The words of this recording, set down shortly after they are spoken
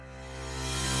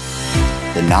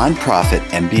The nonprofit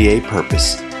MBA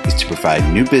purpose is to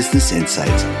provide new business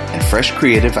insights and fresh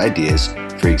creative ideas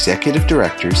for executive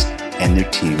directors and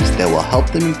their teams that will help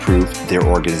them improve their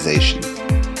organization.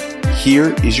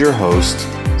 Here is your host,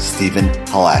 Stephen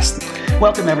Halasnik.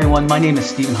 Welcome, everyone. My name is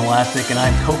Stephen Halasnik, and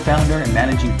I'm co-founder and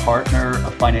managing partner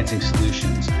of Financing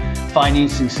Solutions.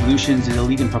 Financing Solutions is a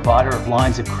leading provider of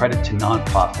lines of credit to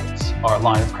nonprofits. Our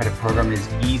line of credit program is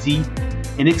easy,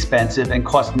 inexpensive, and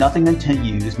costs nothing to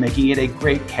use, making it a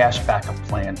great cash backup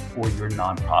plan for your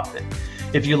nonprofit.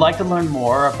 If you'd like to learn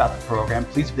more about the program,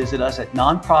 please visit us at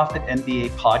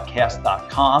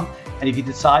nonprofitmbapodcast.com. And if you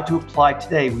decide to apply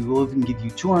today, we will even give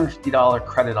you $250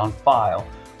 credit on file,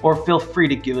 or feel free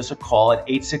to give us a call at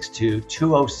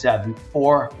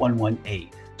 862-207-4118.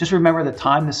 Just remember the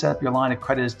time to set up your line of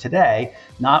credit is today,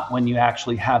 not when you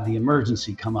actually have the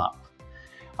emergency come up.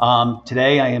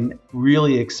 Today, I am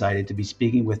really excited to be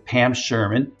speaking with Pam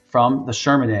Sherman from The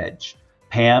Sherman Edge.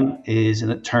 Pam is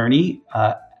an attorney,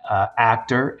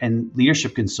 actor, and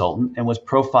leadership consultant, and was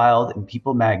profiled in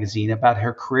People magazine about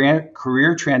her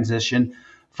career transition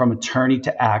from attorney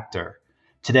to actor.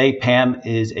 Today, Pam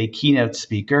is a keynote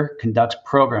speaker, conducts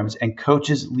programs, and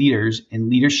coaches leaders in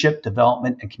leadership,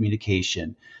 development, and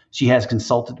communication. She has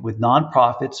consulted with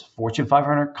nonprofits, Fortune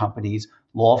 500 companies,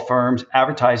 law firms,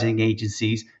 advertising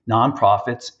agencies,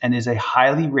 nonprofits, and is a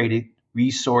highly rated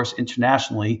resource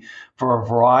internationally for a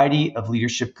variety of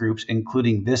leadership groups,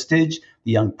 including Vistage,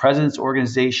 the Young Presidents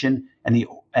Organization, and the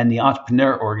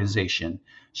Entrepreneur Organization.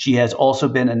 She has also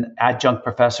been an adjunct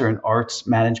professor in arts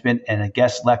management and a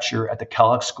guest lecturer at the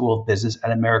Kellogg School of Business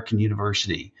at American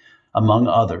University, among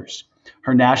others.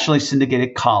 Her nationally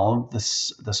syndicated column, The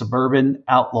Suburban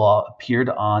Outlaw, appeared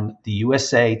on the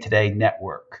USA Today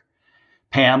network.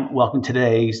 Pam, welcome to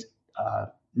today's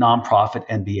Nonprofit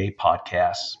MBA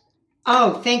podcast.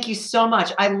 Oh, thank you so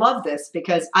much. I love this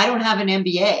because I don't have an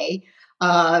MBA.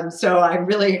 So I'm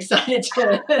really excited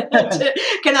to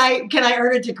can I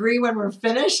earn a degree when we're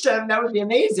finished? That would be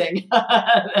amazing.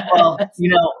 Well,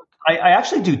 I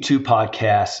actually do two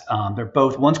podcasts. They're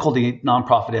both, one's called the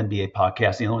Nonprofit MBA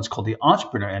podcast. The other one's called the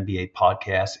Entrepreneur MBA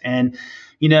podcast. And,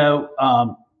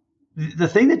 the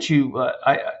thing that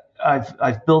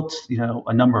I've built,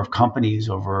 a number of companies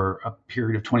over a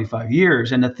period of 25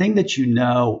 years. And the thing that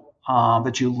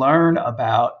that you learn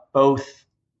about both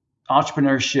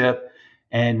entrepreneurship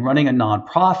and running a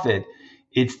nonprofit,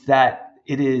 it's that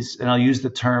it is, and I'll use the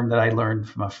term that I learned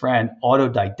from a friend,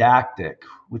 autodidactic,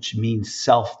 which means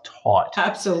self-taught.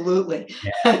 Absolutely.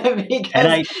 Yeah.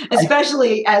 Because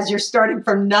especially as you're starting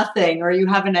from nothing or you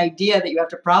have an idea that you have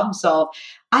to problem solve,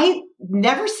 I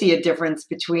never see a difference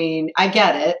between, I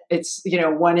get it. It's,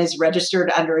 one is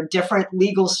registered under a different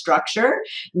legal structure,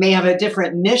 may have a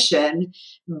different mission,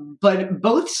 but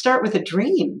both start with a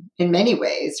dream in many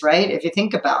ways, right? If you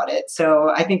think about it. So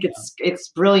I think it's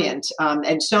brilliant.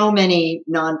 And so many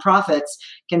nonprofits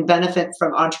can benefit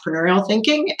from entrepreneurial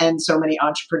thinking, and so many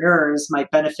entrepreneurs might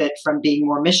benefit from being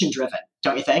more mission driven.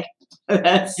 Don't you think?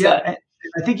 I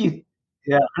think you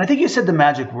said the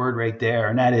magic word right there,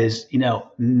 and that is,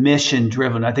 mission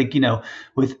driven. I think,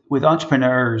 with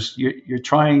entrepreneurs, you're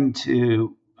trying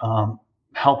to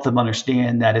help them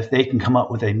understand that if they can come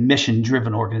up with a mission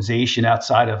driven organization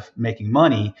outside of making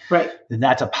money, right, then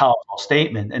that's a powerful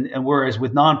statement. And whereas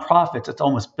with nonprofits, it's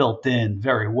almost built in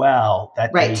very well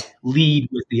that right, they lead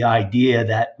with the idea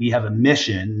that we have a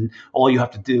mission. All you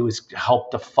have to do is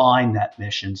help define that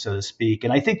mission, so to speak.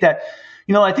 And I think that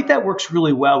works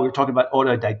really well. We were talking about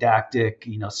autodidactic,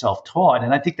 self-taught,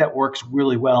 and I think that works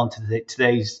really well into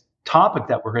today's topic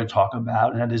that we're going to talk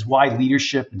about, and that is why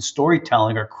leadership and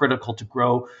storytelling are critical to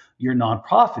grow your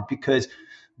nonprofit, because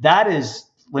that is,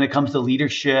 when it comes to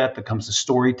leadership, it comes to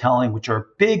storytelling, which are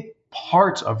big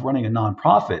parts of running a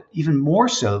nonprofit, even more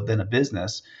so than a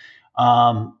business.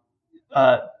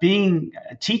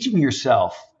 Teaching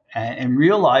yourself and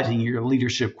realizing your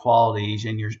leadership qualities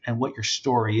and what your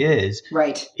story is,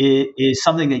 right, is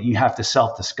something that you have to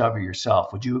self-discover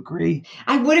yourself. Would you agree?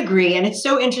 I would agree. And it's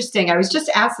so interesting. I was just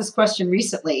asked this question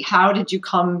recently. How did you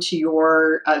come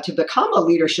to to become a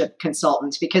leadership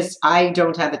consultant? Because I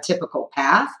don't have a typical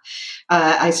path.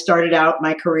 I started out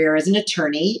my career as an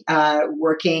attorney,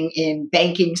 working in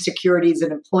banking, securities,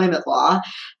 and employment law.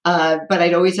 But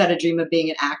I'd always had a dream of being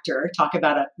an actor, talk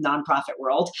about a nonprofit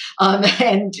world.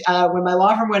 And when my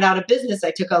law firm went out of business,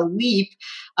 I took a leap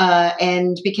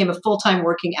and became a full-time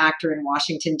working actor in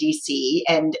Washington, D.C.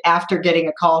 And after getting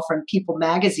a call from People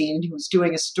magazine, who was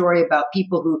doing a story about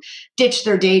people who ditched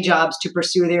their day jobs to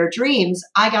pursue their dreams,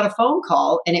 I got a phone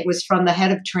call, and it was from the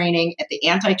head of training at the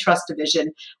Antitrust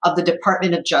Division of the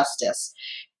Department of Justice.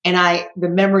 And the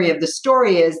memory of the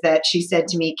story is that she said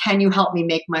to me, "Can you help me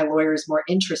make my lawyers more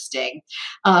interesting?"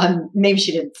 Maybe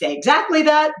she didn't say exactly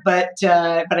that, but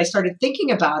I started thinking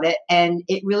about it, and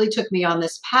it really took me on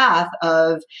this path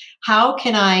of how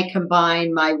can I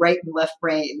combine my right and left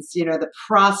brains, the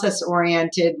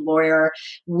process-oriented lawyer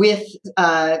with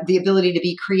the ability to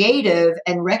be creative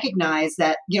and recognize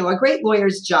that, a great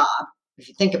lawyer's job, if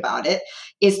you think about it,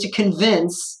 is to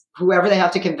convince whoever they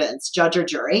have to convince, judge or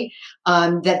jury,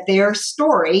 that their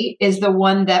story is the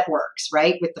one that works,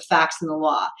 right, with the facts and the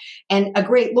law. And a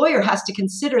great lawyer has to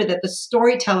consider that the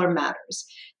storyteller matters.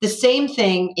 The same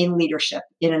thing in leadership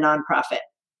in a nonprofit.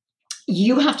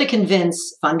 You have to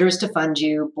convince funders to fund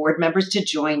you, board members to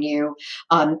join you,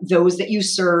 those that you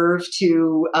serve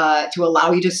to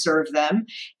allow you to serve them.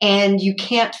 And you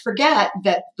can't forget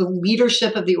that the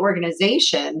leadership of the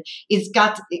organization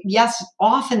yes,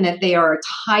 often that they are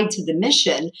tied to the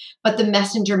mission, but the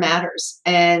messenger matters.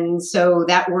 And so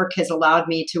that work has allowed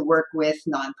me to work with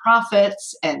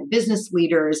nonprofits and business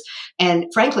leaders. And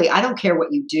frankly, I don't care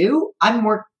what you do. I'm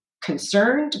more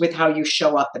concerned with how you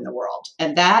show up in the world.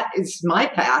 And that is my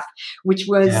path, which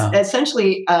was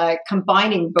essentially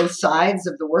combining both sides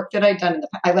of the work that I've done.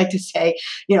 I like to say,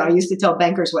 I used to tell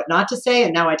bankers what not to say,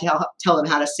 and now I tell them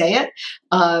how to say it.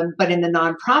 But in the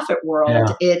nonprofit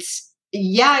world, it's,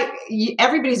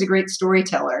 everybody's a great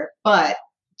storyteller, but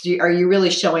are you really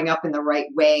showing up in the right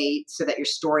way so that your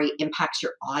story impacts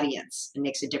your audience and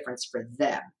makes a difference for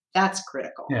them? That's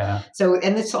critical. Yeah. So,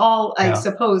 and it's all, I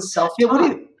suppose,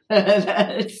 self-taught.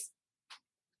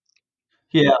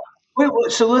 Yeah.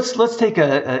 So let's take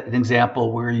an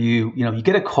example where you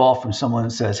get a call from someone that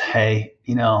says, "Hey,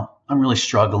 I'm really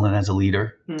struggling as a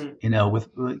leader. With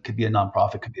it could be a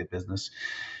nonprofit, could be a business.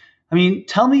 I mean,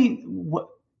 tell me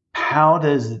how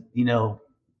does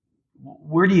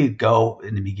where do you go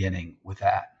in the beginning with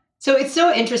that?" So it's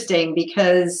so interesting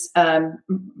because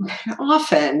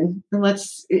often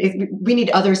we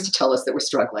need others to tell us that we're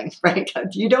struggling, right?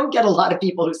 You don't get a lot of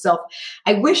people who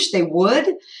I wish they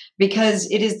would, because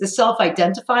it is the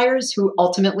self-identifiers who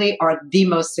ultimately are the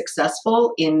most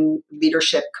successful in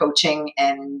leadership coaching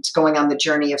and going on the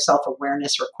journey of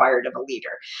self-awareness required of a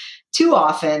leader. Too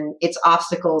often, it's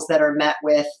obstacles that are met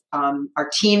with our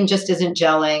team just isn't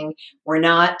gelling. We're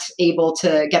not able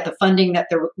to get the funding that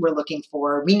we're looking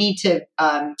for. We need to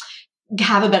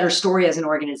have a better story as an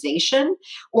organization,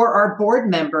 or our board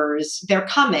members,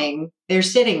 they're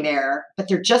sitting there, but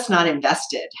they're just not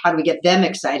invested. How do we get them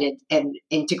excited and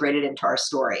integrated into our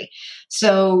story?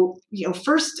 So,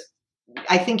 first,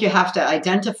 I think you have to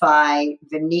identify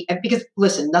the need, because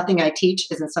listen, nothing I teach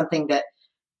isn't something that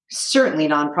certainly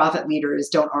nonprofit leaders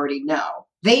don't already know.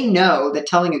 They know that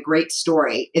telling a great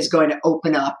story is going to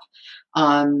open up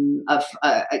a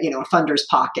funder's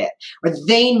pocket, or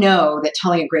they know that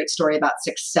telling a great story about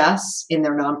success in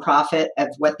their nonprofit of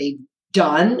what they've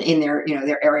done in their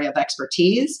area of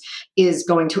expertise is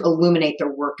going to illuminate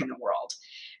their work in the world.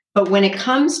 But when it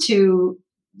comes to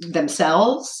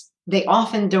themselves, they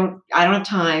often I don't have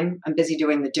time. I'm busy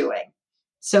doing the doing.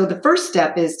 So the first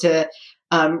step is to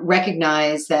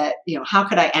recognize that, how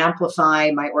could I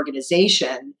amplify my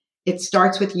organization? It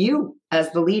starts with you as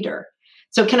the leader.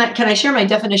 So can I share my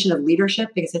definition of leadership?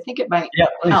 Because I think it might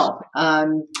help.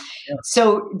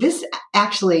 So this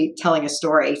actually, telling a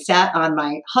story, sat on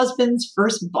my husband's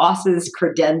first boss's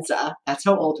credenza. That's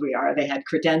how old we are. They had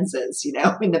credenzas,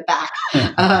 in the back.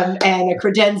 And a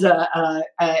credenza,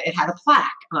 it had a plaque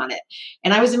on it.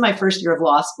 And I was in my first year of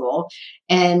law school.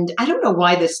 And I don't know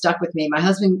why this stuck with me. My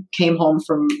husband came home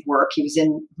from work. He was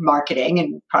in marketing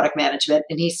and product management.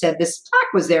 And he said, this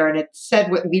plaque was there and it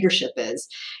said what leadership is.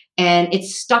 And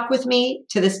it's stuck with me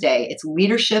to this day. It's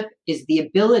leadership is the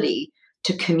ability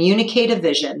to communicate a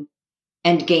vision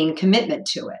and gain commitment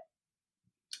to it.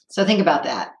 So think about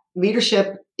that.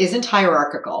 Leadership isn't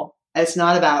hierarchical. It's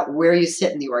not about where you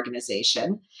sit in the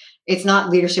organization. It's not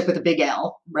leadership with a big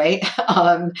L, right?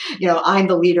 I'm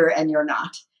the leader and you're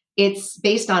not. It's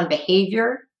based on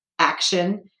behavior,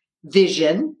 action,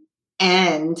 vision,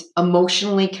 and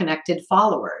emotionally connected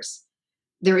followers.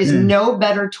 There is no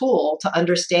better tool to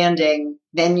understanding.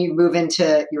 Then you move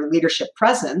into your leadership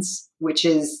presence, which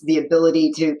is the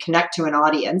ability to connect to an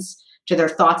audience, to their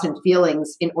thoughts and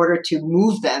feelings in order to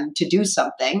move them to do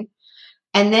something.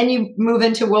 And then you move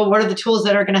into, what are the tools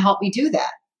that are going to help me do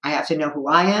that? I have to know who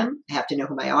I am. I have to know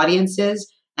who my audience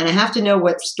is. And I have to know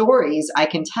what stories I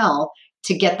can tell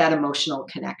to get that emotional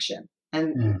connection.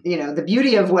 And, the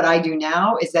beauty of what I do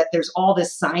now is that there's all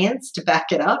this science to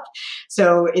back it up.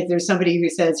 So if there's somebody who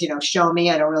says, show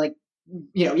me, I don't really,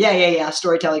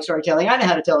 storytelling. I know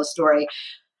how to tell a story.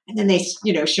 And then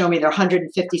they, show me their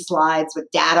 150 slides with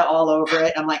data all over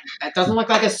it. I'm like, that doesn't look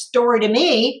like a story to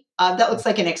me. That looks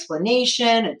like an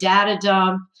explanation, a data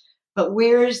dump. But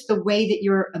where's the way that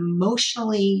your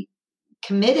emotionally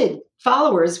committed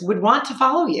followers would want to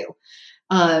follow you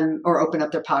or open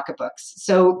up their pocketbooks?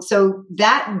 So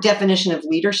that definition of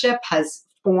leadership has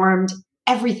formed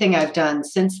everything I've done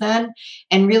since then,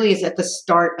 and really is at the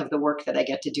start of the work that I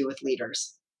get to do with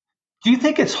leaders. Do you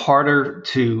think it's harder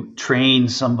to train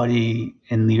somebody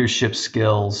in leadership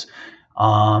skills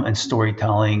and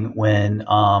storytelling when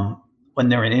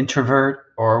they're an introvert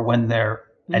or when they're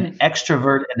an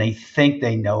extrovert and they think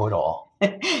they know it all?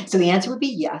 So the answer would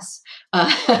be yes.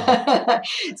 I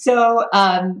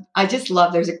just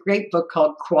love, there's a great book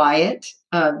called Quiet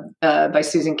by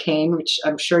Susan Cain, which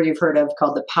I'm sure you've heard of,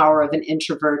 called The Power of an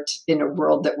Introvert in a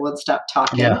World That Won't Stop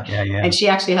Talking. Yeah. And she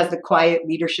actually has the Quiet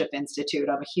Leadership Institute.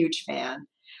 I'm a huge fan.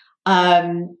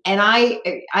 And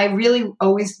I really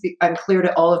always, I'm clear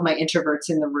to all of my introverts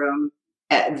in the room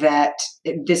that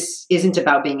this isn't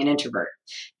about being an introvert.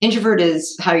 Introvert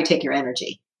is how you take your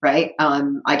energy. Right?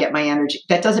 I get my energy.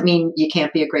 That doesn't mean you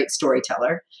can't be a great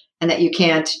storyteller and that you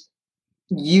can't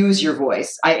use your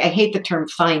voice. I hate the term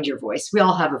find your voice. We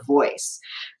all have a voice.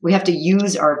 We have to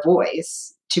use our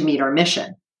voice to meet our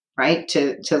mission, right?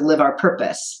 To live our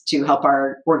purpose, to help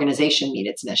our organization meet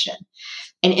its mission.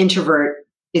 An introvert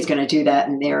is going to do that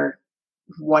in their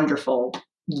wonderful,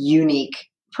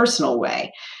 unique, personal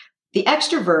way. The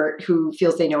extrovert who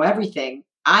feels they know everything,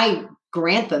 I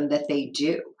grant them that they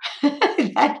do.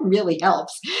 That really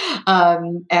helps.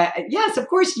 Yes, of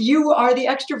course, you are the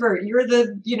extrovert. You're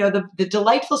the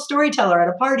delightful storyteller at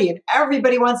a party, and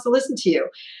everybody wants to listen to you.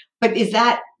 But is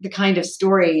that the kind of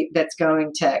story that's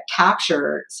going to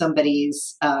capture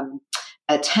somebody's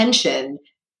attention?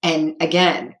 And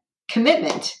again,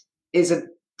 commitment is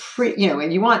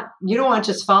and you don't want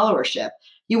just followership.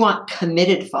 You want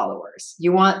committed followers.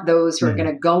 You want those who are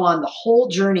going to go on the whole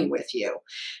journey with you,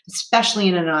 especially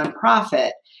in a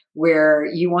nonprofit where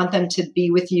you want them to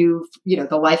be with you,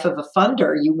 the life of a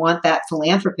funder. You want that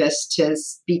philanthropist to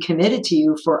be committed to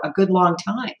you for a good long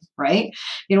time, right?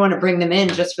 You don't want to bring them in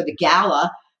just for the gala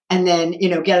and then,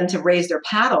 get them to raise their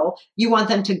paddle. You want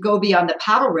them to go beyond the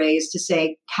paddle raise to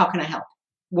say, how can I help?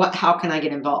 How can I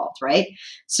get involved, right?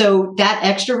 So that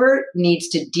extrovert needs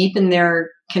to deepen their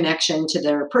connection to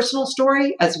their personal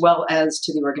story as well as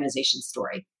to the organization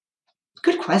story.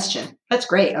 Good question. That's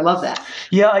great. I love that.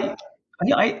 Yeah,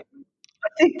 I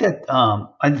think that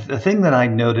the thing that I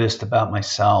noticed about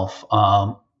myself,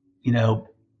 over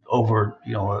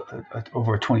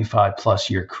a 25 plus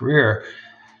year career,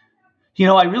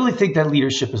 I really think that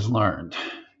leadership is learned.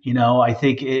 I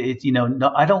think I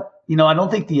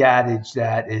don't think the adage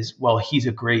that is, well, he's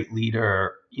a great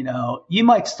leader. You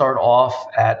might start off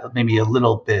at maybe a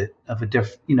little bit of an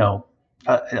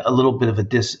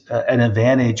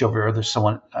advantage over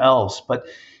someone else. But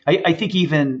I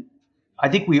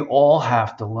think we all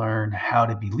have to learn how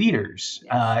to be leaders,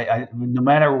 no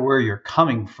matter where you're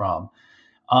coming from.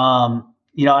 I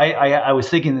was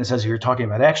thinking this as you were talking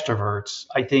about extroverts.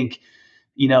 I think,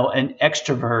 an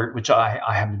extrovert, which I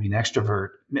happen to be an extrovert,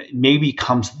 maybe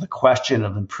comes to the question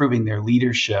of improving their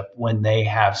leadership when they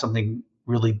have something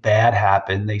really bad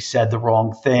happen. They said the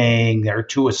wrong thing. They're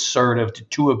too assertive,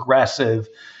 too aggressive,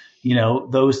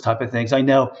 those type of things. I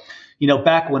know,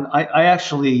 back when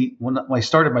when I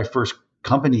started my first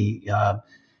company,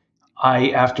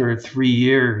 after 3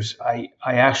 years, I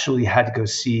actually had to go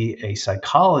see a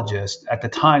psychologist. At the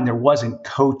time, there wasn't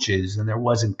coaches and there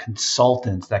wasn't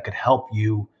consultants that could help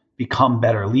you become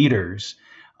better leaders.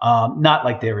 Not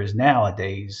like there is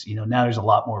nowadays. Now there's a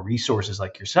lot more resources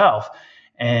like yourself.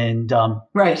 And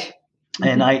right.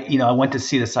 And I went to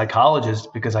see the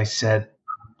psychologist because I said,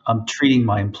 I'm treating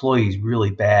my employees really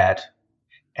bad,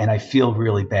 and I feel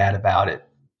really bad about it.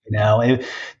 No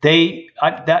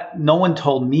one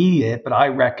told me it, but I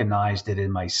recognized it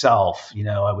in myself.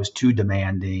 I was too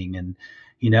demanding, and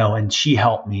she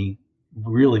helped me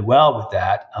really well with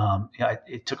that.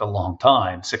 It took a long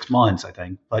time, 6 months, I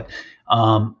think, but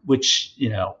which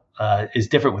is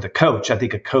different with a coach. I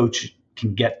think a coach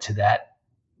can get to that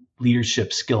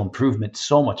leadership skill improvement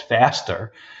so much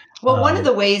faster. Well, one of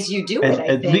the ways you do it,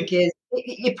 I think, is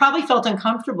it probably felt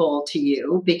uncomfortable to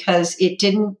you because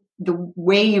the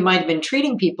way you might have been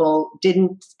treating people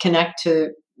didn't connect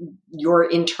to your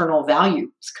internal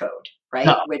values code, right?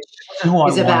 No, Which who I is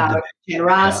wanted to about be. Yeah.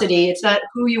 generosity. It's not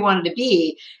who you wanted to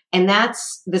be. And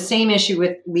that's the same issue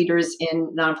with leaders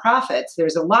in nonprofits.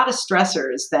 There's a lot of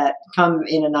stressors that come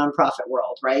in a nonprofit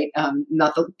world, right? And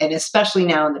especially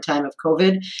now in the time of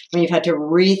COVID, when you've had to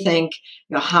rethink,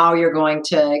 how you're going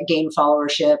to gain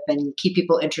followership and keep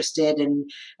people interested, and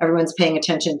everyone's paying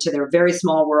attention to their very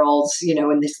small worlds,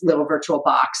 in this little virtual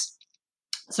box.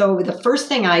 So the first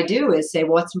thing I do is say,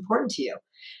 well, what's important to you?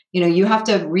 You have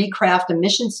to recraft a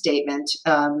mission statement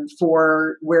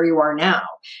for where you are now.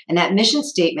 And that mission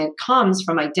statement comes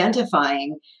from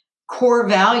identifying core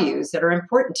values that are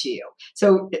important to you.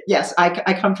 So yes,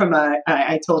 I come from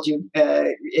I told you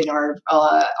in our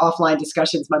offline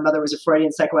discussions, my mother was a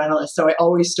Freudian psychoanalyst. So I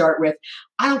always start with,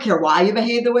 I don't care why you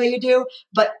behave the way you do,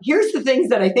 but here's the things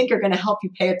that I think are going to help you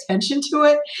pay attention to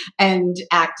it and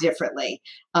act differently.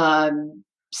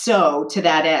 So to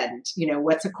that end,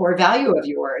 what's a core value of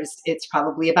yours? It's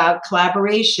probably about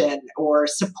collaboration or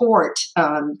support.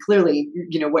 Clearly,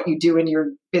 what you do in your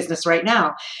business right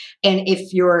now. And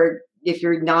if you're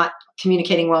not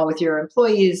communicating well with your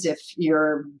employees, if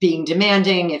you're being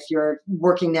demanding, if you're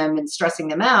working them and stressing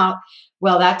them out,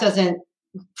 well, that doesn't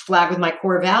flag with my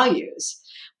core values.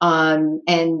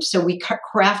 And so we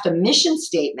craft a mission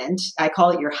statement. I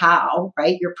call it your how,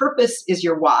 right? Your purpose is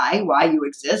your why you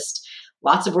exist.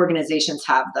 Lots of organizations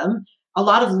have them. A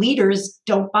lot of leaders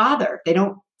don't bother. They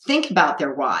don't think about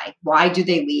their why. Why do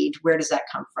they lead? Where does that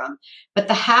come from? But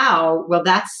the how, well,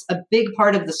 that's a big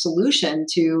part of the solution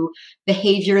to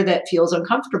behavior that feels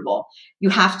uncomfortable. You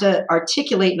have to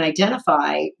articulate and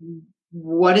identify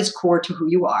what is core to who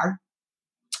you are,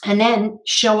 and then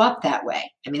show up that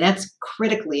way. That's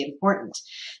critically important.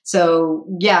 So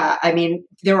yeah,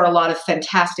 there are a lot of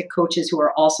fantastic coaches who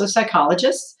are also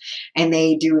psychologists, and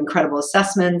they do incredible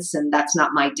assessments, and that's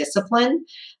not my discipline.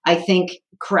 I think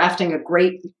crafting a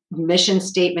great mission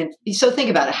statement. So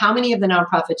think about it. How many of the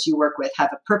nonprofits you work with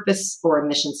have a purpose or a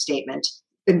mission statement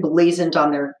emblazoned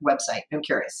on their website? I'm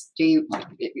curious. Do you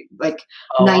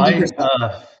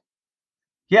 90%?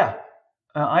 Yeah.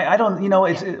 I don't,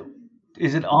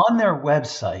 is it on their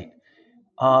website?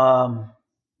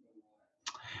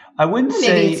 I wouldn't say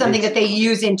maybe it's something that they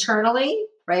use internally,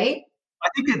 right? I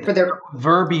think for their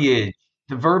verbiage,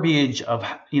 the verbiage of,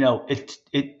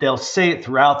 they'll say it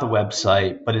throughout the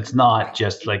website, but it's not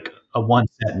just like a one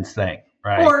sentence thing,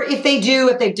 right? Or if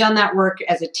they've done that work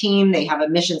as a team, they have a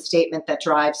mission statement that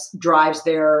drives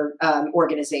their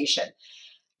organization.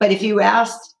 But if you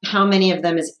asked how many of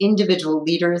them as individual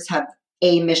leaders have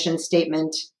a mission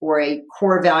statement or a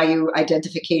core value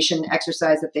identification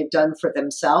exercise that they've done for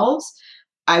themselves,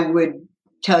 I would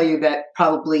tell you that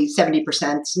probably 70%,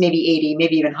 maybe 80,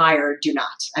 maybe even higher do not.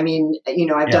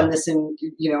 I've done this in,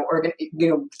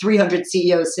 300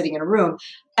 CEOs sitting in a room.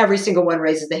 Every single one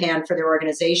raises the hand for their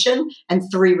organization and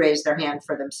 3 raise their hand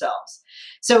for themselves.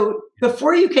 So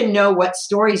before you can know what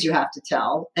stories you have to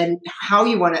tell and how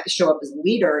you want to show up as a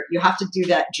leader, you have to do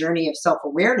that journey of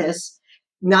self-awareness,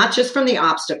 not just from the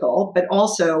obstacle, but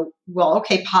also,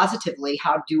 positively,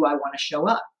 how do I want to show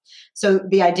up? So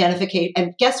the identification,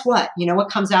 and guess what?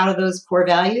 What comes out of those core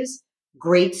values?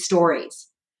 Great stories,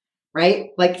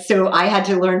 right? So I had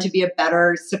to learn to be a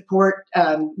better supportive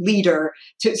leader,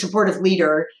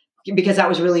 because that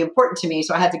was really important to me.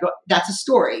 So I had to go, that's a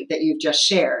story that you've just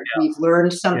shared. Yeah. We've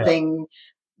learned something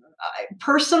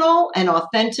personal and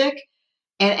authentic.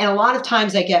 And a lot of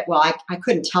times I get, I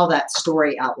couldn't tell that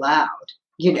story out loud,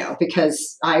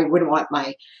 because I wouldn't want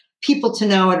my people to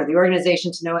know it or the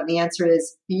organization to know it. And the answer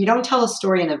is, you don't tell a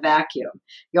story in a vacuum.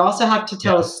 You also have to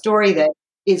tell a story that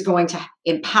is going to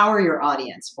empower your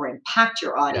audience or impact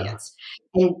your audience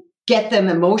and get them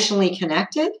emotionally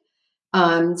connected,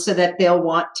 so that they'll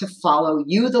want to follow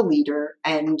you, the leader,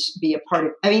 and be a part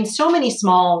of. So many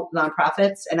small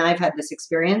nonprofits, and I've had this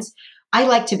experience, I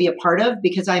like to be a part of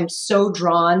because I'm so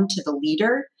drawn to the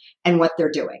leader and what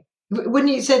they're doing.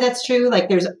 Wouldn't you say that's true?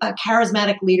 There's a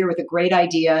charismatic leader with a great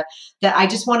idea that I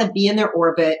just want to be in their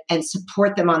orbit and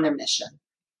support them on their mission.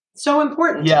 So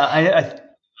important. Yeah, I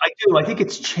do. I think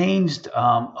it's changed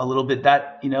a little bit.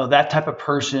 That that type of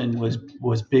person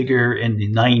was bigger in the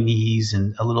 90s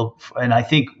and I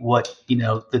think what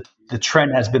the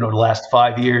trend has been over the last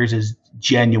 5 years is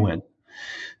genuine,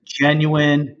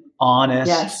 honest,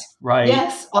 yes, right?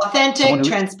 Yes, authentic,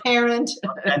 transparent,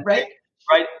 right?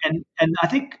 Right, and I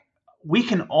think we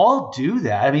can all do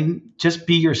that. Just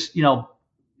be your,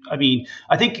 I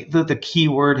think the key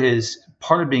word is,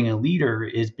 part of being a leader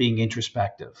is being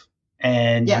introspective,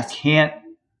 and you can't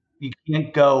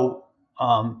go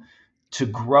to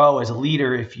grow as a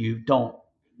leader if you don't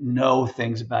know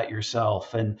things about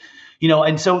yourself. And,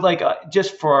 and so like,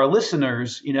 just for our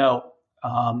listeners,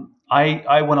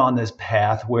 I went on this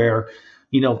path where,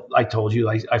 I told you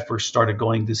I first started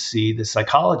going to see the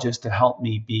psychologist to help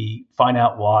me find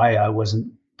out why I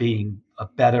wasn't being a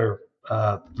better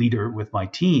leader with my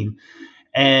team.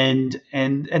 And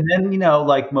then,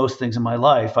 like most things in my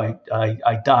life,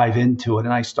 I dive into it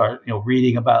and I start,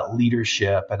 reading about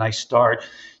leadership, and I start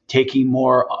taking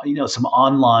more, some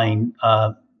online,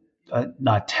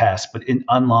 not tests, but in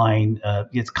online,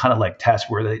 it's kind of like tests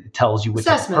where it tells you what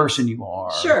type of person you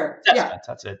are. Sure. Yeah.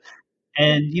 That's it.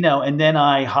 And, and then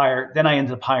I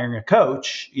ended up hiring a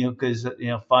coach, because,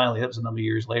 finally that was a number of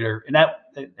years later.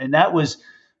 And that was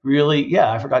really,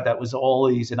 I forgot that was all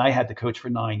these, and I had the coach for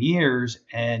 9 years.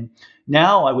 And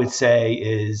now I would say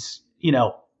is,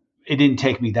 it didn't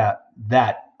take me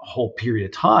that whole period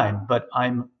of time, but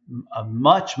I'm a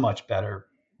much, much better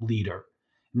leader,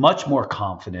 much more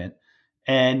confident,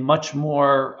 and much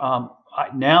more,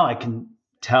 now I can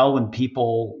tell when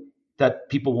people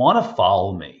want to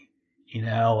follow me.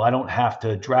 I don't have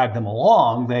to drag them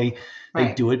along. They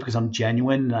do it because I'm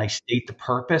genuine, and I state the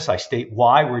purpose. I state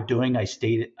why we're doing. I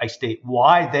state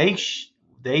why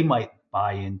they might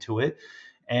buy into it,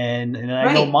 and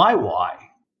I know my why.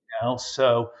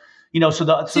 So you've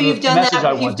done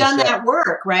that. You've done that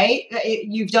work, right?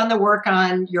 You've done the work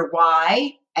on your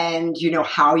why, and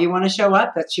how you want to show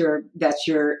up. That's your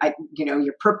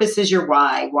your purpose is your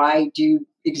why. Why do you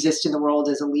exist in the world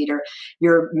as a leader?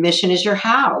 Your mission is your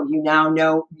how. You now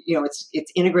know,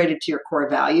 it's integrated to your core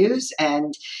values.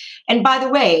 And by the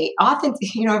way,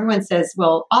 everyone says,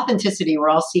 well, authenticity, we're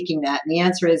all seeking that. And the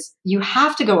answer is you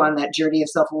have to go on that journey of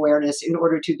self-awareness in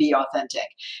order to be authentic.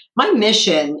 My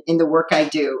mission in the work I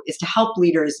do is to help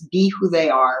leaders be who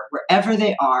they are, wherever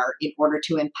they are, in order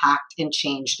to impact and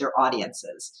change their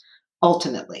audiences,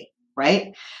 ultimately,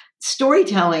 right?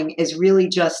 Storytelling is really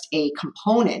just a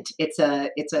component. It's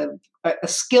a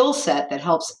skill set that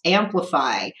helps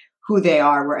amplify who they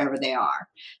are wherever they are,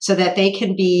 so that they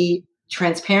can be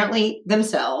transparently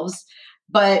themselves.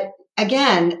 But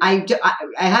again, I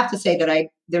have to say that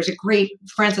there's a great,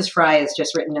 Frances Frei has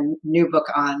just written a new book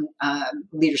on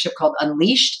leadership called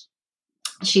Unleashed.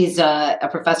 She's a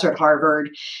professor at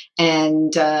Harvard,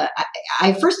 and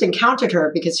I first encountered her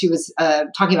because she was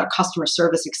talking about customer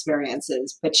service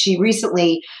experiences, but she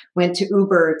recently went to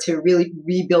Uber to really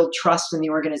rebuild trust in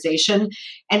the organization.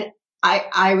 And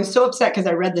I was so upset because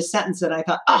I read this sentence and I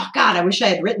thought, oh God, I wish I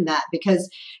had written that, because,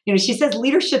 she says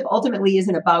leadership ultimately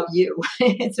isn't about you.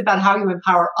 It's about how you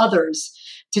empower others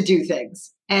to do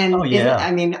things. And which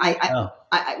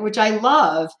I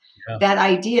love that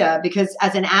idea, because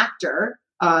as an actor,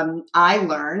 I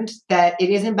learned that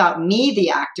it isn't about me, the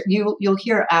actor. You'll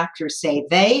hear actors say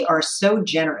they are so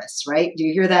generous, right? Do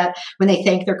you hear that when they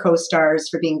thank their co-stars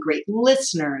for being great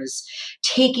listeners,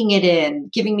 taking it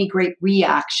in, giving me great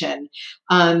reaction?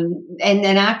 And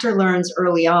an actor learns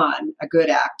early on, a good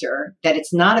actor, that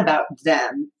it's not about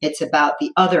them. It's about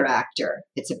the other actor.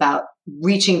 It's about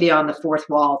reaching beyond the fourth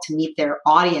wall to meet their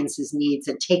audience's needs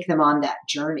and take them on that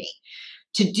journey.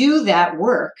 To do that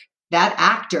work, that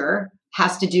actor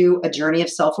has to do a journey of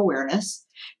self-awareness,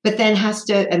 but then has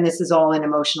to, and this is all in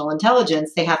emotional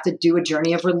intelligence, they have to do a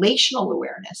journey of relational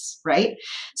awareness, right?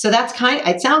 So that's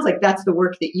it sounds like that's the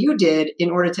work that you did in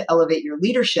order to elevate your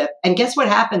leadership. And guess what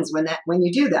happens when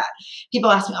you do that?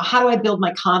 People ask me, how do I build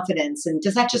my confidence? And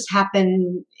does that just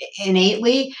happen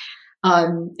innately?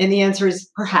 And the answer is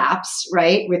perhaps,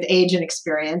 right, with age and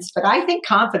experience. But I think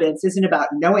confidence isn't about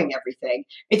knowing everything.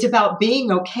 It's about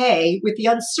being okay with the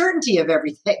uncertainty of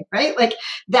everything, right? Like,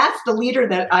 that's the leader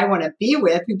that I want to be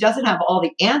with, who doesn't have all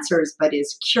the answers, but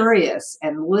is curious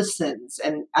and listens.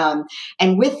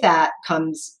 And with that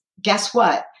comes, guess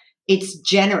what? It's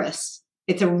generous.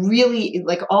 It's a really,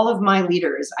 like all of my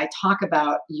leaders, I talk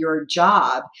about your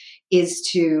job is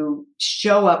to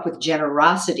show up with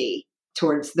generosity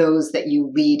towards those that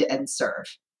you lead and serve.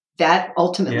 That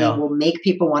ultimately will make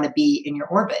people want to be in your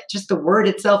orbit. Just the word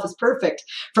itself is perfect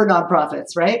for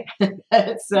nonprofits, right?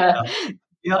 There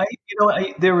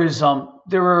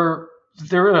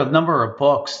were a number of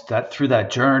books that through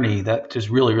that journey that just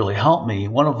really, really helped me.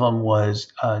 One of them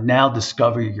was Now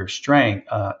Discover Your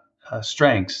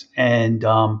Strengths, and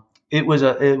it was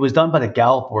done by the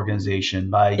Gallup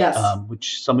organization,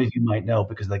 which some of you might know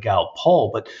because of the Gallup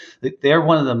poll. But they're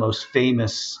one of the most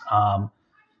famous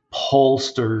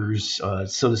pollsters,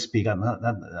 so to speak. And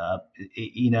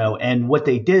what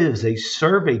they did is they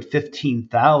surveyed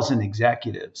 15,000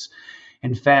 executives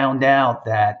and found out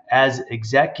that as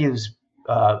executives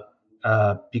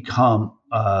become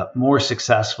more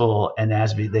successful, and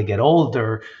as they get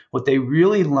older, what they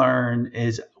really learn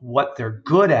is what they're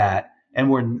good at and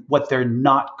what they're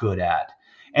not good at.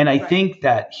 And I think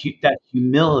that that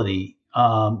humility,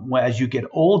 as you get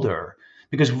older,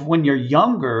 because when you're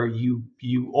younger,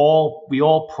 we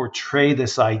all portray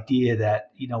this idea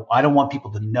that, I don't want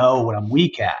people to know what I'm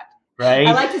weak at. Right?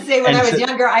 I like to say when I was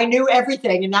younger, I knew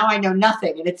everything, and now I know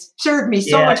nothing, and it's served me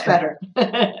so much better.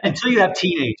 Until you have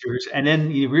teenagers, and then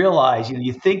you realize,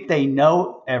 you think they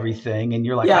know everything, and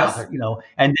you're like, yes.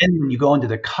 and then when you go into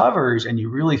the covers and you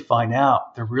really find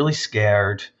out they're really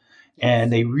scared,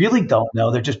 and they really don't know,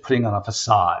 they're just putting on a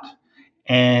facade.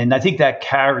 And I think that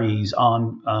carries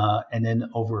on, and then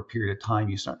over a period of time,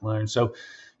 you start to learn. So,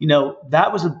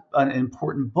 that was an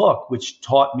important book, which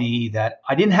taught me that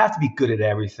I didn't have to be good at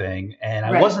everything, and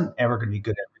I wasn't ever going to be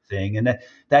good at everything. And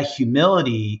that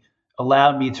humility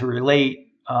allowed me to relate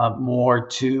more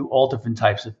to all different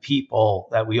types of people,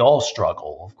 that we all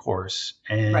struggle, of course.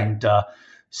 And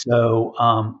so,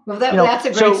 well, that's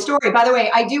a great story. By the way,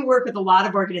 I do work with a lot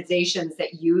of organizations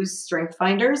that use Strength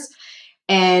Finders.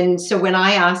 And so when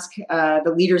I ask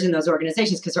the leaders in those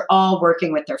organizations, because they're all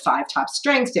working with their 5 top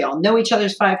strengths, they all know each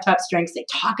other's 5 top strengths, they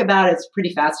talk about it. It's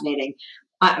pretty fascinating.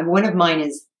 One of mine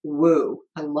is woo.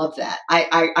 I love that.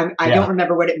 I don't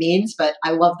remember what it means, but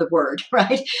I love the word,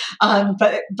 right?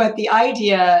 But the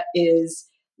idea is,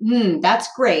 that's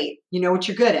great. You know what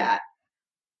you're good at.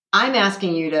 I'm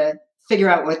asking you to figure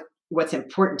out what's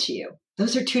important to you.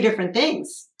 Those are 2 different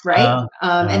things, right?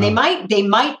 And they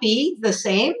might be the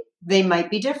same. They might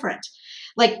be different.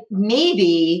 Like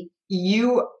maybe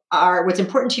what's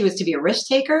important to you is to be a risk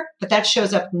taker, but that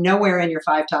shows up nowhere in your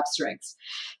 5 top strengths.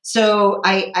 So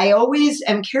I always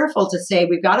am careful to say,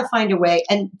 we've got to find a way.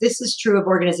 And this is true of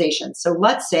organizations. So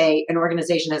let's say an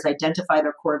organization has identified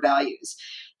their core values.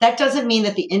 That doesn't mean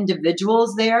that the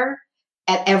individuals there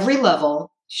at every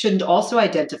level shouldn't also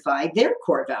identify their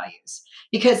core values,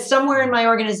 because somewhere in my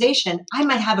organization, I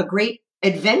might have a great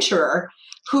adventurer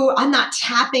who I'm not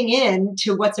tapping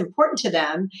into what's important to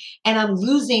them. And I'm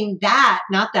losing that,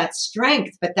 not that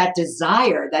strength, but that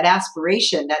desire, that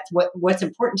aspiration, that's what's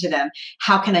important to them.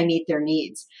 How can I meet their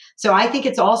needs? So I think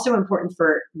it's also important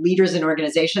for leaders and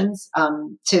organizations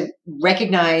to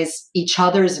recognize each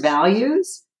other's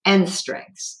values and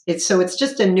strengths. It's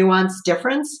just a nuanced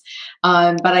difference.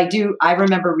 But I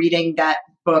remember reading that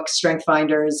book, Strength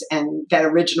Finders, and that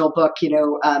original book,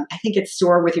 I think it's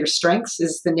Soar with Your Strengths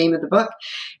is the name of the book.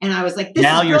 And I was like, this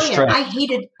is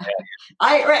brilliant.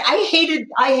 I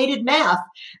hated math,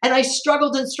 and I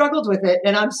struggled with it.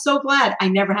 And I'm so glad I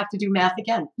never have to do math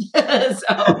again.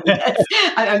 So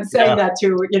I'm saying that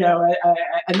to,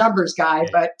 a numbers guy,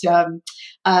 but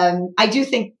I do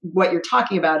think what you're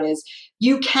talking about is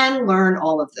you can learn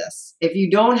all of this. If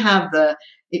you don't have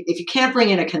if you can't bring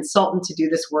in a consultant to do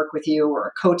this work with you or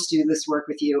a coach to do this work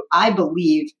with you, I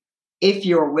believe if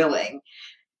you're willing,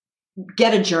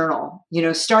 get a journal,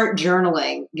 start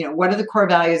journaling, what are the core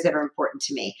values that are important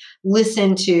to me?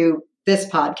 Listen to this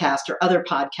podcast or other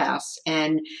podcasts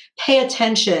and pay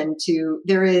attention to,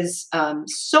 there is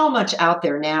so much out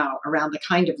there now around the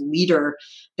kind of leader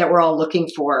that we're all looking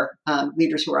for,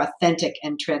 leaders who are authentic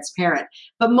and transparent.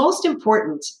 But most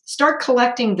important, start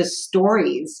collecting the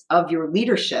stories of your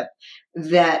leadership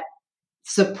that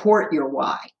support your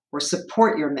why or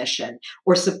support your mission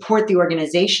or support the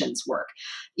organization's work.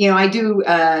 I do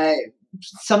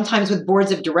sometimes with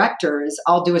boards of directors,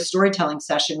 I'll do a storytelling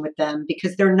session with them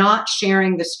because they're not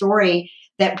sharing the story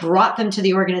that brought them to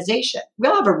the organization. We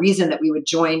all have a reason that we would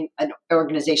join an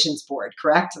organization's board,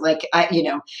 correct? Like, I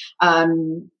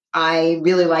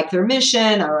really like their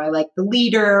mission, or I like the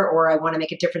leader, or I want to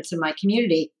make a difference in my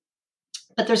community.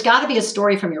 But there's got to be a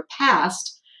story from your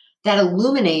past that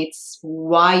illuminates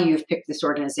why you've picked this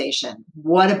organization.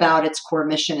 What about its core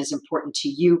mission is important to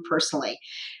you personally?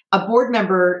 A board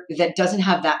member that doesn't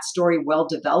have that story well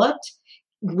developed,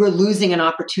 we're losing an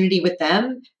opportunity with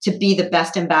them to be the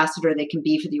best ambassador they can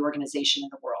be for the organization in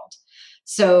the world.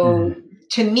 So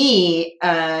to me,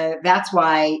 that's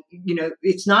why,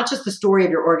 it's not just the story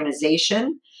of your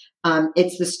organization.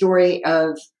 It's the story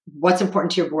of what's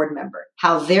important to your board member,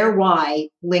 how their why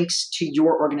links to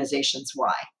your organization's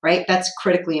why, right? That's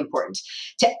critically important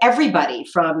to everybody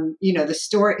from, the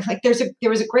story. Like there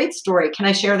was a great story. Can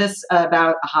I share this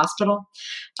about a hospital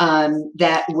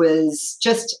that was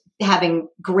just having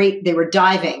they were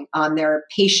diving on their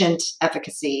patient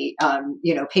efficacy,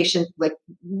 patient, like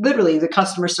literally the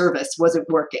customer service wasn't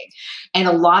working. And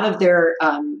a lot of their,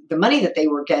 the money that they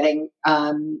were getting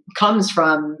comes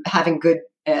from having good,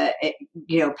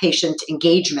 patient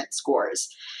engagement scores.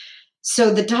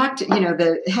 So the doctor,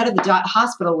 the head of the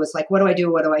hospital was like, what do I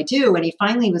do? What do I do? And he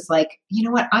finally was like, you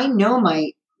know what? I know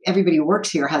everybody who works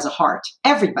here has a heart,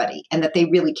 everybody, and that they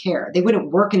really care. They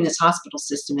wouldn't work in this hospital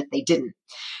system if they didn't.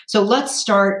 So let's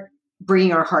start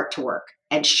bringing our heart to work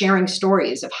and sharing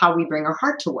stories of how we bring our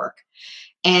heart to work.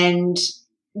 And,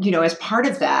 as part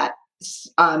of that,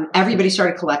 everybody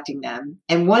started collecting them.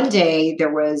 And one day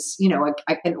there was,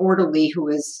 an orderly who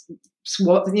was,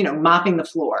 mopping the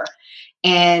floor.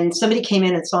 And somebody came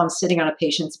in and saw him sitting on a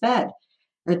patient's bed.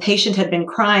 And the patient had been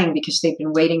crying because they'd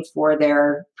been waiting for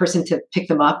their person to pick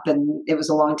them up. And it was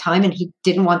a long time. And he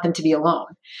didn't want them to be alone.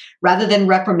 Rather than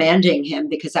reprimanding him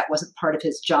because that wasn't part of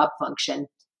his job function,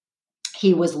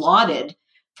 he was lauded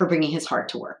for bringing his heart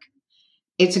to work.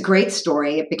 It's a great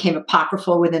story. It became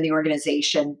apocryphal within the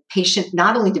organization.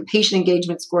 Not only did patient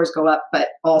engagement scores go up, but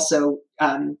also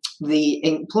the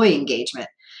employee engagement.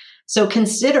 So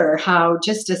consider how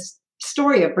just a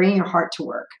story of bringing your heart to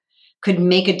work could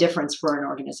make a difference for an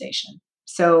organization.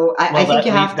 So I think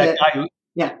you have to.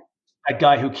 That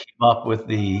guy who came up with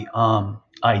the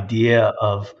idea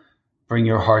of bring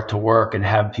your heart to work and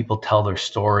have people tell their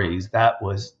stories, that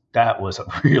was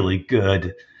a really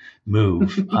good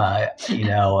move.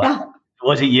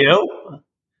 Was it you?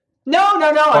 No.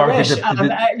 I wish. I've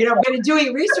been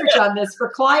doing research on this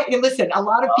for clients. Listen, a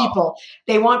lot of people,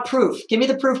 they want proof. Give me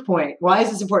the proof point. Why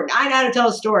is this important? I know how to tell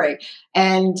a story,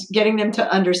 and getting them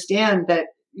to understand that,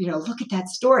 look at that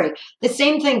story. The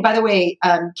same thing, by the way,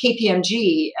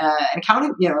 KPMG,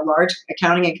 accounting, a large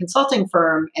accounting and consulting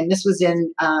firm. And this was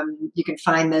in, you can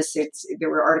find this.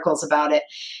 There were articles about it.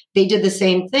 They did the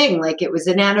same thing. Like it was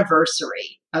an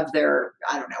anniversary of their,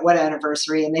 I don't know what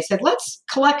anniversary. And they said, let's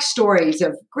collect stories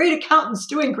of great accountants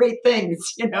doing great things,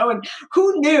 and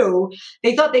who knew?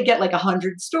 They thought they'd get like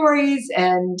 100 stories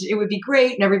and it would be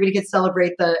great. And everybody could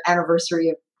celebrate the anniversary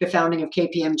of the founding of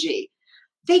KPMG.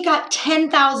 They got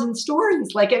 10,000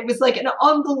 stories. Like it was like an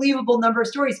unbelievable number of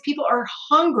stories. People are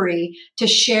hungry to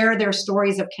share their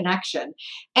stories of connection.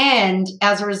 And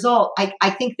as a result, I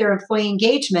think their employee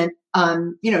engagement,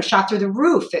 shot through the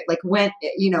roof. It like went,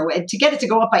 and to get it to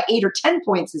go up by 8 or 10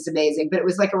 points is amazing, but it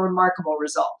was like a remarkable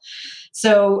result.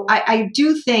 So I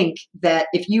do think that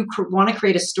if you want to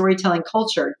create a storytelling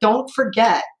culture, don't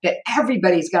forget that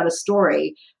everybody's got a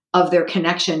story of their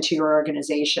connection to your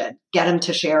organization. Get them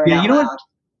to share it out loud.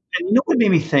 And you know what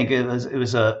made me think? It was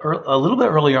a little bit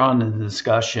earlier on in the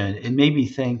discussion. It made me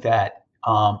think that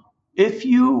if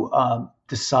you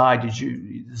decide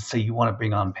say you want to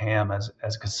bring on Pam as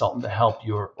a consultant to help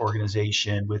your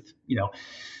organization with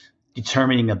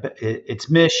determining its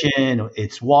mission,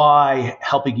 its why,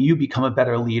 helping you become a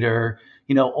better leader,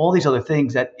 all these other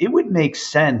things, that it would make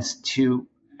sense to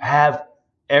have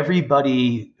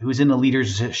everybody who's in a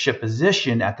leadership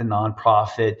position at the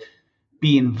nonprofit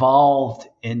be involved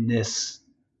in this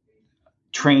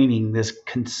training, this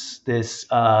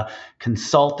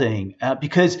consulting,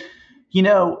 because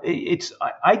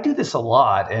I do this a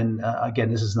lot. And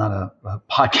again, this is not a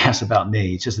podcast about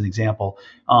me; it's just an example.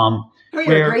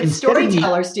 You're a great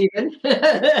storyteller, Stephen.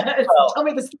 Tell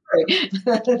me the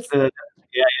story.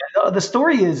 The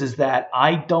story is that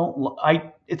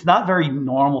it's not very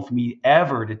normal for me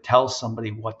ever to tell somebody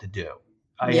what to do.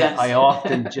 I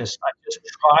often just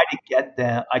try to get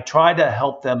them. I try to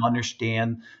help them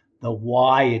understand the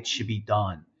why it should be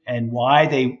done and why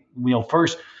they,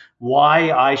 first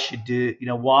why I should do,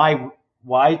 why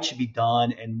it should be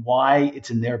done and why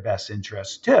it's in their best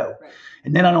interest too. Right.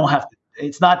 And then I don't have to.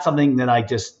 It's not something that I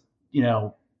just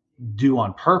do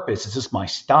on purpose. It's just my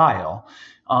style.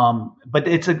 But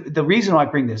the reason why I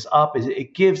bring this up is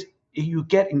you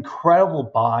get incredible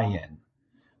buy-in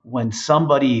when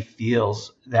somebody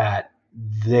feels that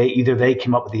they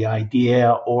came up with the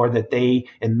idea or that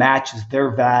it matches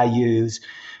their values.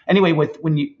 Anyway,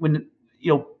 when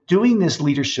doing this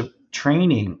leadership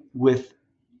training with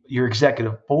your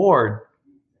executive board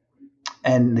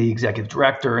and the executive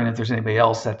director, and if there's anybody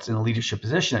else that's in a leadership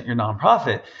position at your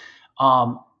nonprofit,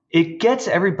 it gets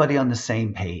everybody on the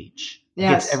same page. Yes.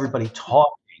 It gets everybody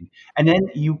talking. And then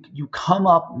you come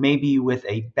up maybe with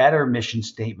a better mission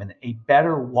statement, a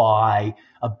better why,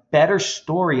 a better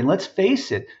story. And let's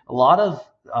face it, a lot of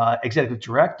executive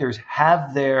directors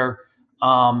have their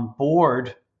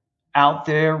board out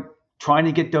there trying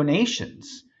to get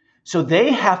donations. So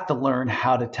they have to learn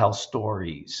how to tell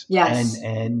stories. Yes.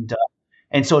 And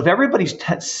so if everybody's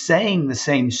saying the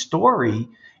same story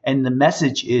and the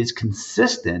message is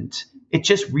consistent, it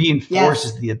just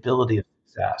reinforces the ability of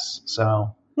success.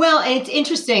 So. Well, it's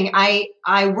interesting. I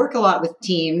work a lot with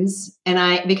teams,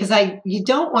 and because you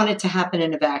don't want it to happen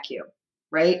in a vacuum.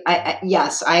 right?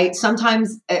 Yes, I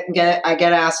sometimes get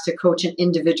asked to coach an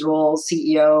individual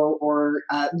CEO or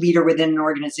leader within an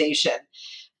organization,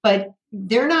 but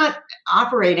they're not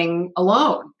operating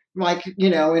alone. Like,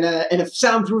 in a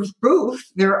soundproof booth,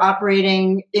 they're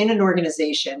operating in an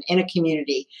organization, in a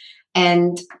community.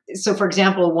 And so, for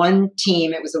example, one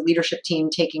team, it was a leadership team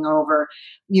taking over.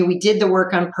 We did the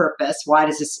work on purpose. Why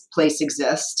does this place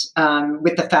exist,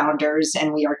 with the founders,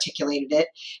 and we articulated it.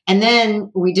 And then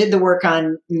we did the work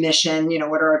on mission.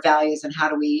 What are our values and how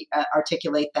do we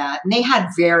articulate that? And they had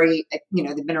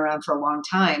they've been around for a long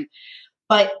time.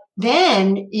 But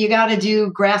then you got to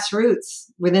do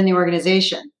grassroots within the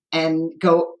organization and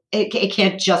go. It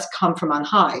can't just come from on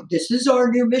high. This is our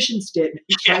new mission statement.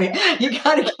 Right? You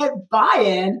got to get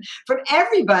buy-in from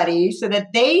everybody so that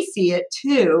they see it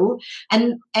too,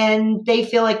 and they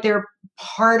feel like they're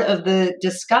part of the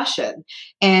discussion.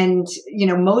 And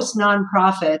most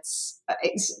nonprofits,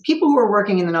 people who are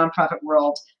working in the nonprofit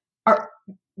world, are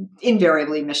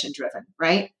invariably mission-driven,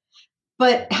 right?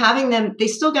 But having them, they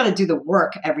still got to do the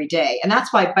work every day. And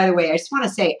that's why, by the way, I just want to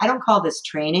say, I don't call this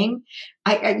training.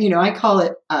 I call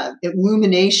it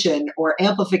illumination or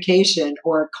amplification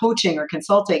or coaching or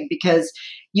consulting, because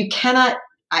you cannot,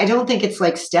 I don't think it's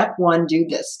like step one, do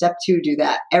this, step two, do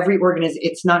that. Every organization,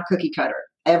 it's not cookie cutter.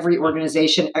 Every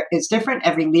organization is different.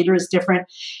 Every leader is different.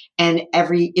 And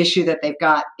every issue that they've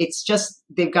got, it's just,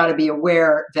 they've got to be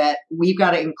aware that we've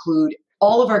got to include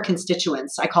all of our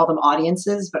constituents. I call them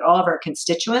audiences, but all of our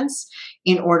constituents,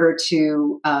 in order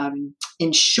to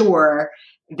ensure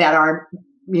that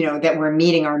that we're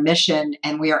meeting our mission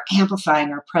and we are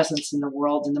amplifying our presence in the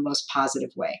world in the most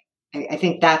positive way. I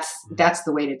think that's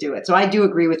the way to do it. So I do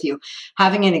agree with you.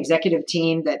 Having an executive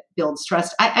team that builds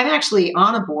trust. I'm actually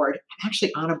on a board.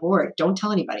 Don't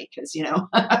tell anybody, because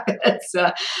it's.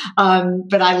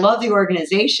 But I love the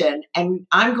organization, and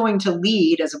I'm going to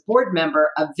lead as a board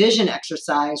member a vision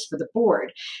exercise for the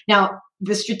board. Now,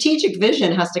 the strategic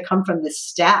vision has to come from the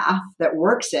staff that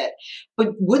works it.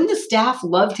 But wouldn't the staff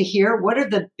love to hear what are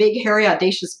the big, hairy,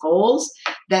 audacious goals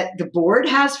that the board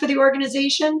has for the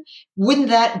organization? Wouldn't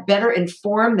that better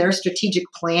inform their strategic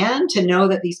plan to know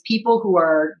that these people who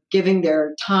are giving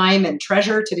their time and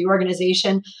treasure to the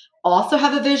organization also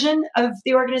have a vision of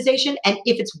the organization? And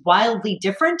if it's wildly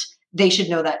different, they should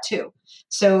know that too.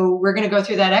 So we're going to go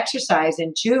through that exercise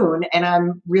in June, and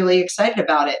I'm really excited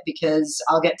about it because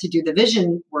I'll get to do the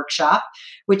vision workshop,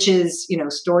 which is,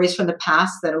 stories from the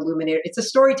past that illuminate. It's a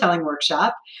storytelling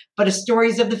workshop, but a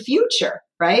stories of the future,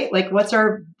 right? Like what's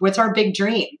our big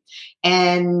dream?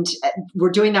 And we're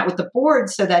doing that with the board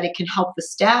so that it can help the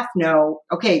staff know,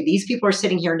 okay, these people are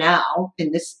sitting here now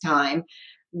in this time.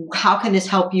 How can this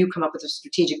help you come up with a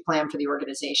strategic plan for the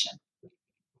organization?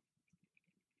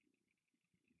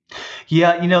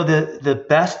 Yeah, the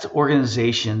best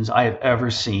organizations I have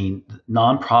ever seen,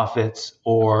 nonprofits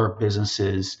or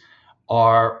businesses,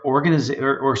 are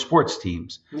or sports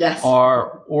teams. Yes.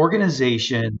 Are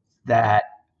organizations that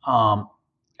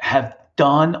have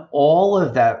done all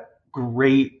of that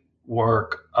great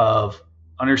work of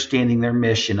understanding their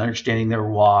mission, understanding their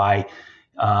why,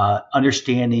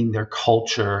 understanding their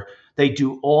culture. They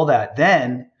do all that.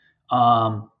 Then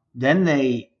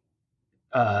they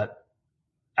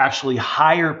actually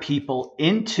hire people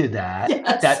into that,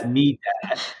 yes, that need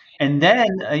that. And then,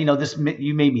 this,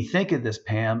 you made me think of this,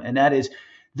 Pam, and that is,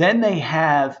 then they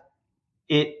have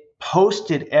it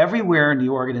posted everywhere in the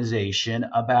organization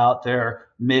about their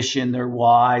mission, their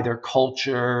why, their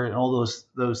culture, and all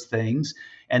those things,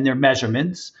 and their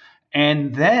measurements.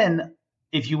 And then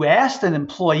if you asked an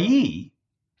employee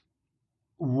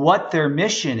what their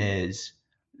mission is,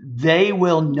 they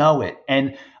will know it.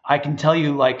 And I can tell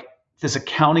you, like, this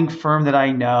accounting firm that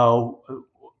I know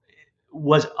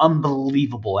was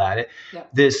unbelievable at it. Yeah.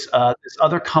 This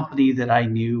other company that I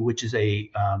knew, which is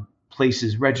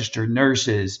places registered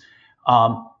nurses,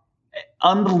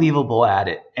 unbelievable at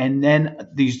it. And then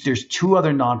there's two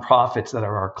other nonprofits that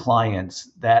are our clients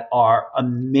that are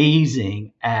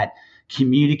amazing at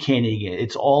communicating it.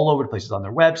 It's all over the place. It's on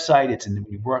their website. It's when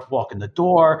you walk in the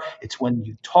door. It's when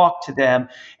you talk to them,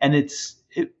 and it's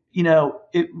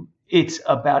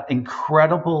about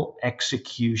incredible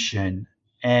execution.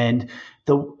 And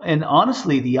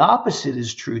honestly, the opposite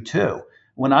is true too.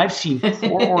 When I've seen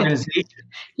poor organizations,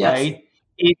 yes, right,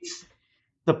 it's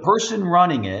the person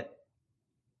running it,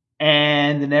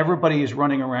 and then everybody is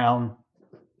running around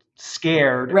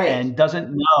scared, right, and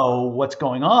doesn't know what's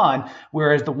going on,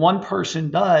 whereas the one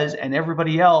person does, and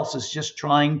everybody else is just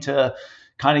trying to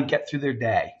kind of get through their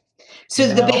day. So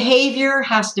the behavior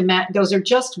has to match. Those are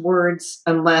just words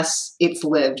unless it's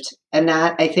lived. And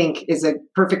that, I think, is a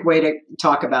perfect way to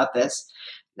talk about this.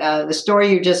 the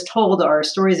story you just told are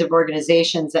stories of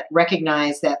organizations that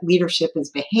recognize that leadership is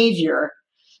behavior,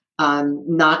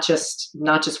 not just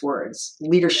words.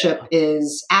 Leadership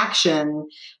is action,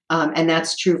 and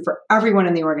that's true for everyone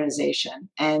in the organization.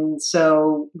 And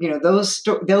so,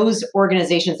 those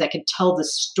organizations that can tell the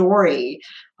story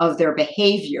of their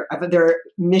behavior, of their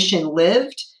mission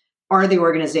lived, are the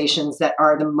organizations that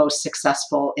are the most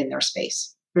successful in their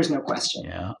space. There's no question.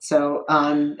 Yeah. So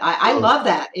I love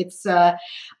that. It's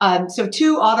so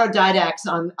two autodidacts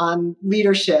on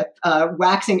leadership,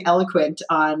 waxing eloquent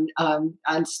on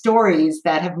stories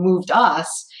that have moved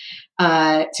us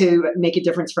to make a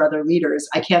difference for other leaders.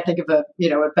 I can't think of a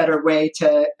better way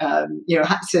to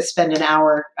to spend an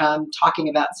hour talking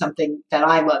about something that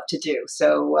I love to do.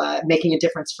 So making a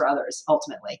difference for others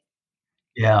ultimately.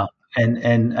 Yeah. And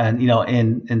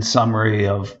in summary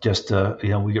of just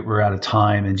we're out of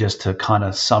time, and just to kind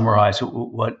of summarize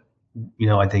what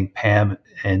I think Pam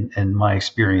and my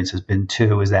experience has been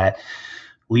too, is that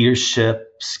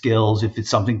leadership skills, if it's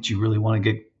something that you really want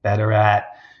to get better at,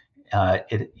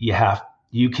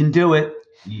 you can do it.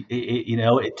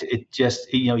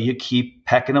 You keep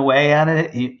pecking away at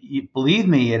it. You believe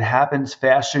me, it happens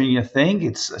faster than you think.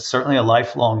 It's certainly a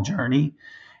lifelong journey.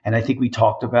 And I think we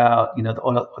talked about,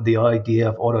 the idea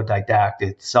of autodidact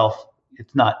itself.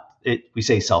 It's not, we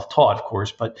say self-taught, of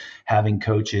course, but having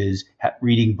coaches,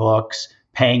 reading books,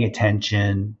 paying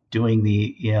attention, doing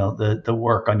the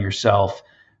work on yourself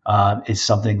is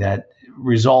something that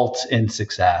results in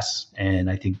success. And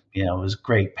I think, it was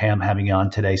great, Pam, having you on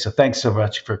today. So thanks so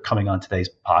much for coming on today's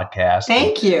podcast.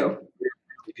 Thank you.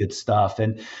 Good stuff.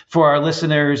 And for our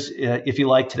listeners, if you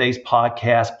like today's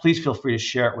podcast, please feel free to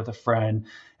share it with a friend,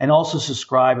 and also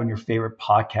subscribe on your favorite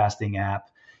podcasting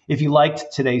app. If you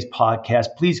liked today's podcast,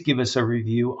 please give us a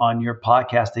review on your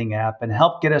podcasting app and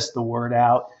help get us the word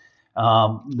out.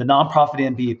 The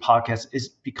Nonprofit MBA podcast has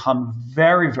become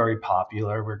very, very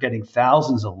popular. We're getting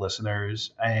thousands of listeners,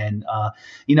 and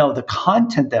the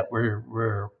content that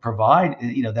we're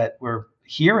providing, that we're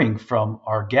hearing from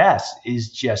our guests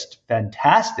is just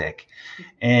fantastic.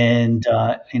 And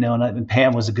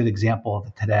Pam was a good example of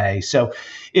it today. So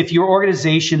if your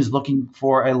organization is looking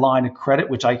for a line of credit,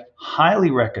 which I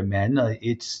highly recommend,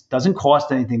 it doesn't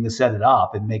cost anything to set it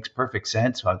up. It makes perfect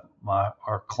sense.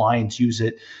 Our clients use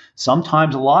it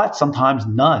sometimes a lot, sometimes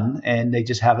none, and they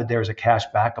just have it there as a cash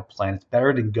backup plan. It's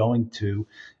better than going to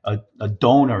a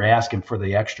donor asking for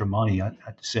the extra money.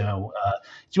 So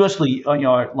it's mostly,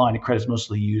 our line of credit is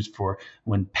mostly used for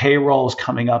when payroll is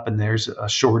coming up and there's a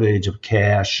shortage of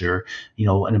cash, or,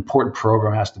 an important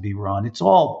program has to be run. It's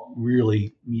all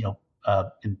really,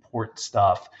 important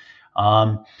stuff.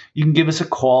 You can give us a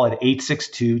call at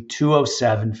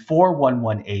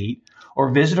 862-207-4118 or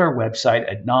visit our website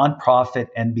at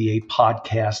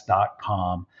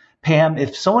nonprofitmbapodcast.com. Pam,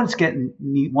 if someone's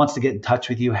wants to get in touch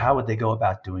with you, how would they go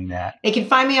about doing that? They can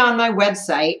find me on my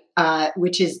website,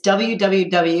 which is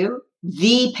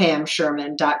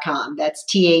www.thepamsherman.com. That's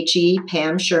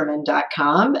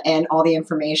THEPamSherman.com. And all the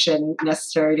information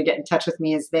necessary to get in touch with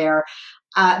me is there.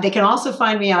 They can also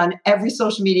find me on every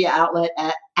social media outlet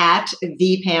at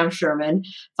the Pam Sherman.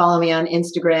 Follow me on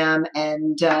Instagram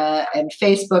and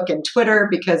Facebook and Twitter,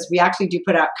 because we actually do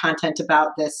put out content about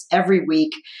this every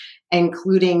week,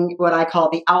 including what I call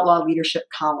the Outlaw Leadership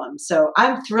Column. So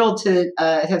I'm thrilled to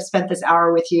have spent this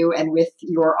hour with you and with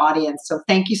your audience. So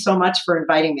thank you so much for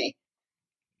inviting me.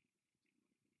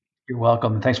 You're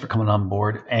welcome. Thanks for coming on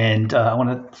board. And I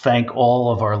want to thank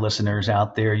all of our listeners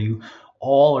out there. You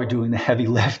all are doing the heavy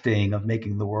lifting of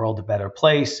making the world a better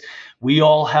place. We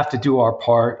all have to do our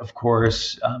part, of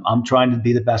course. I'm trying to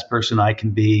be the best person I can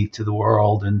be to the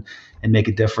world and make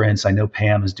a difference. I know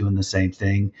Pam is doing the same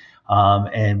thing.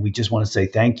 And we just want to say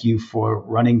thank you for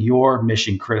running your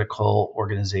mission critical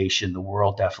organization. The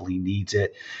world definitely needs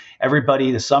it.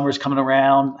 Everybody, the summer's coming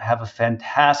around. Have a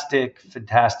fantastic,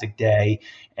 fantastic day.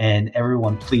 And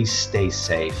everyone, please stay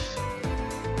safe.